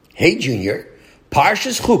Hey, Junior.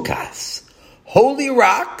 Parshas Chukas. Holy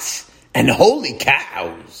rocks and holy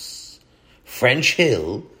cows. French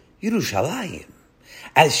Hill, Yerushalayim.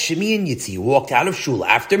 As Shimi and Yitzi walked out of shul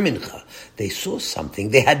after Mincha, they saw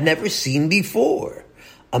something they had never seen before.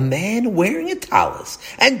 A man wearing a tallis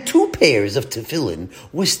and 2 pairs of tefillin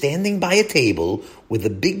was standing by a table with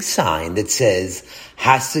a big sign that says,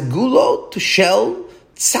 Hasegulot Shel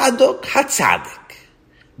Tzadok HaTzadik.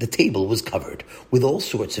 The table was covered with all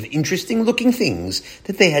sorts of interesting-looking things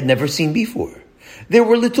that they had never seen before. There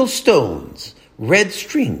were little stones, red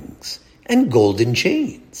strings, and golden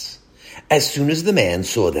chains. As soon as the man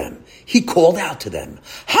saw them, he called out to them.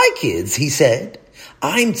 "Hi, kids," he said.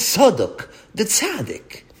 "I'm Tzadok, the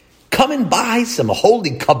Tzaddik. Come and buy some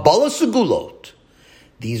holy Kabbalah Segulot.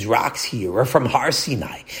 These rocks here are from Har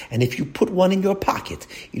Sinai, and if you put one in your pocket,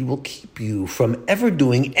 it will keep you from ever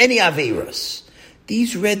doing any Averos.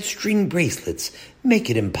 These red string bracelets make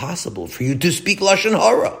it impossible for you to speak Lashon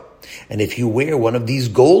Hara. And if you wear one of these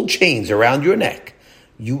gold chains around your neck,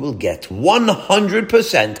 you will get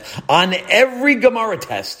 100% on every Gemara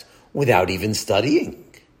test without even studying."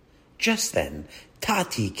 Just then,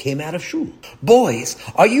 Tati came out of shul. "Boys,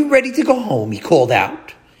 are you ready to go home?" he called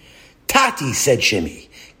out. "Tati," said Shimi,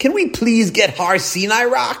 "can we please get Har Sinai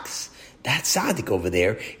rocks? That tzaddik over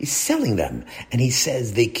there is selling them, and he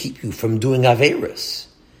says they keep you from doing Averos."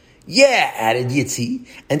 "Yeah," added Yitzi,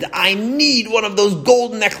 "and I need one of those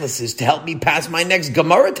gold necklaces to help me pass my next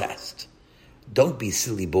Gemara test." "Don't be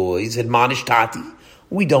silly, boys," admonished Tati.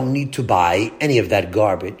 "We don't need to buy any of that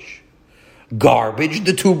garbage." "Garbage?"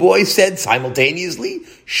 the 2 boys said simultaneously,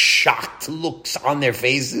 shocked looks on their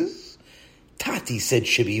faces. "Tati," said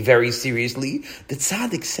Shibi very seriously, "the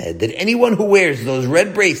tzaddik said that anyone who wears those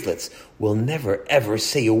red bracelets will never ever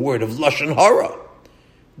say a word of Lashon Hara.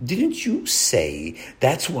 Didn't you say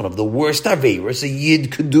that's one of the worst Averos a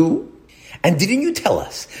Yid could do? And didn't you tell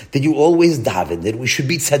us that you always daven that we should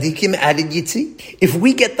be tzaddikim," added Yitzi? "If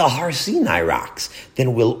we get the Har Sinai rocks,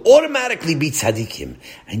 then we'll automatically be tzaddikim,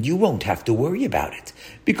 and you won't have to worry about it,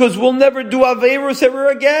 because we'll never do Averos ever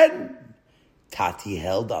again." Tati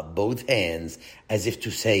held up both hands as if to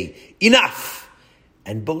say, "Enough!"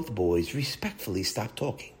 and both boys respectfully stopped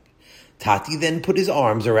talking. Tati then put his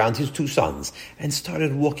arms around his 2 sons and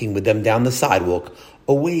started walking with them down the sidewalk,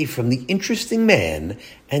 away from the interesting man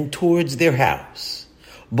and towards their house.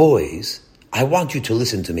 "Boys, I want you to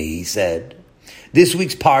listen to me," he said. "This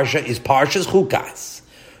week's Parsha is Parshas Chukas.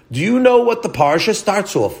 Do you know what the Parsha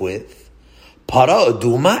starts off with?" "Para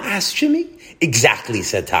Aduma?" asked Shimi. "Exactly,"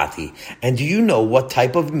 said Tati. "And do you know what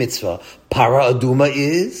type of mitzvah Para Aduma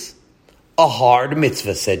is?" "A hard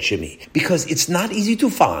mitzvah," said Shimi, "because it's not easy to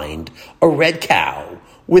find a red cow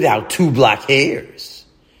without 2 black hairs."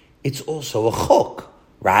 "It's also a chok,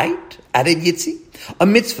 right?" added Yitzi. "A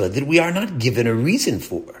mitzvah that we are not given a reason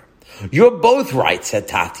for." "You're both right," said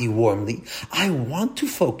Tati warmly. "I want to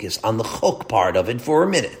focus on the chok part of it for a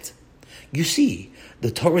minute. You see, the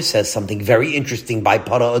Torah says something very interesting by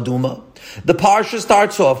Para Aduma. The Parsha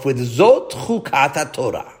starts off with Zot Chukat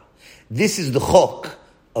HaTorah. This is the chok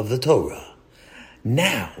of the Torah.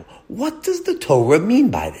 Now, what does the Torah mean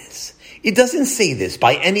by this? It doesn't say this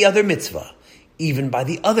by any other mitzvah, even by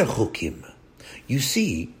the other chukim. You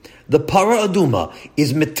see, the Para Aduma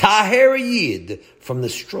is mitaher yid from the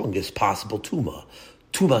strongest possible tumah,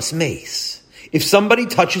 tumas meis. If somebody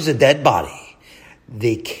touches a dead body,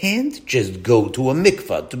 they can't just go to a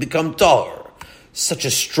mikvah to become tahor. Such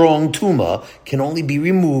a strong tumah can only be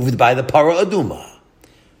removed by the Para Aduma.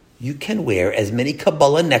 You can wear as many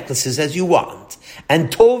Kabbalah necklaces as you want,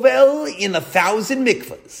 and tovel in 1,000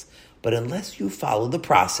 mikvahs, but unless you follow the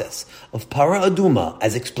process of Para Aduma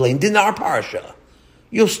as explained in our Parsha,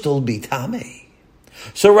 you'll still be Tameh.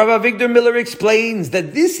 So Rabbi Victor Miller explains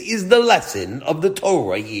that this is the lesson of the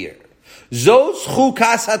Torah here. Zos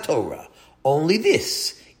Chukas HaTorah. Only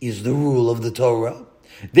this is the rule of the Torah.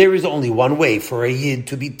 There is only one way for a Yid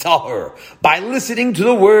to be tahor, by listening to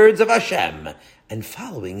the words of Hashem and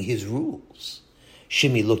following his rules.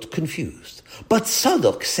 Shimi looked confused, but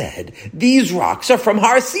Tzadok said, "These rocks are from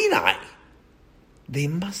Har Sinai. They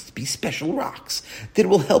must be special rocks that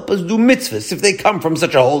will help us do mitzvahs if they come from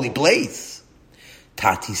such a holy place."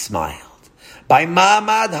 Tati smiled. By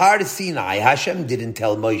Ma'amad Har Sinai, Hashem didn't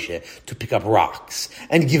tell Moshe to pick up rocks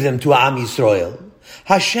and give them to Am Yisrael.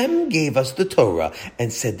 Hashem gave us the Torah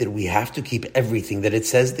and said that we have to keep everything that it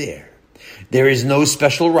says there. There is no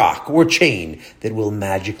special rock or chain that will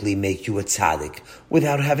magically make you a tzaddik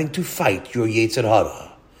without having to fight your Yetzer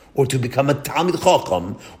Hara, or to become a Talmid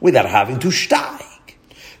Chacham without having to steig.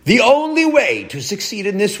 The only way to succeed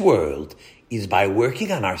in this world is by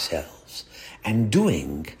working on ourselves and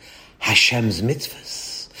doing Hashem's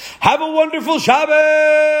mitzvahs. Have a wonderful Shabbos!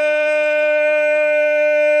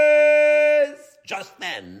 Just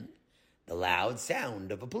then, the loud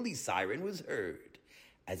sound of a police siren was heard.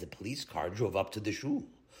 As a police car drove up to the shul,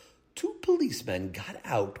 2 policemen got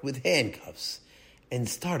out with handcuffs and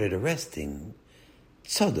started arresting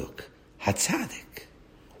Tzadok HaTzadik.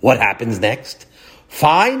 What happens next?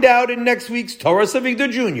 Find out in next week's Torah Savigdor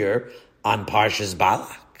Jr. on Parshas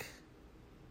Balak.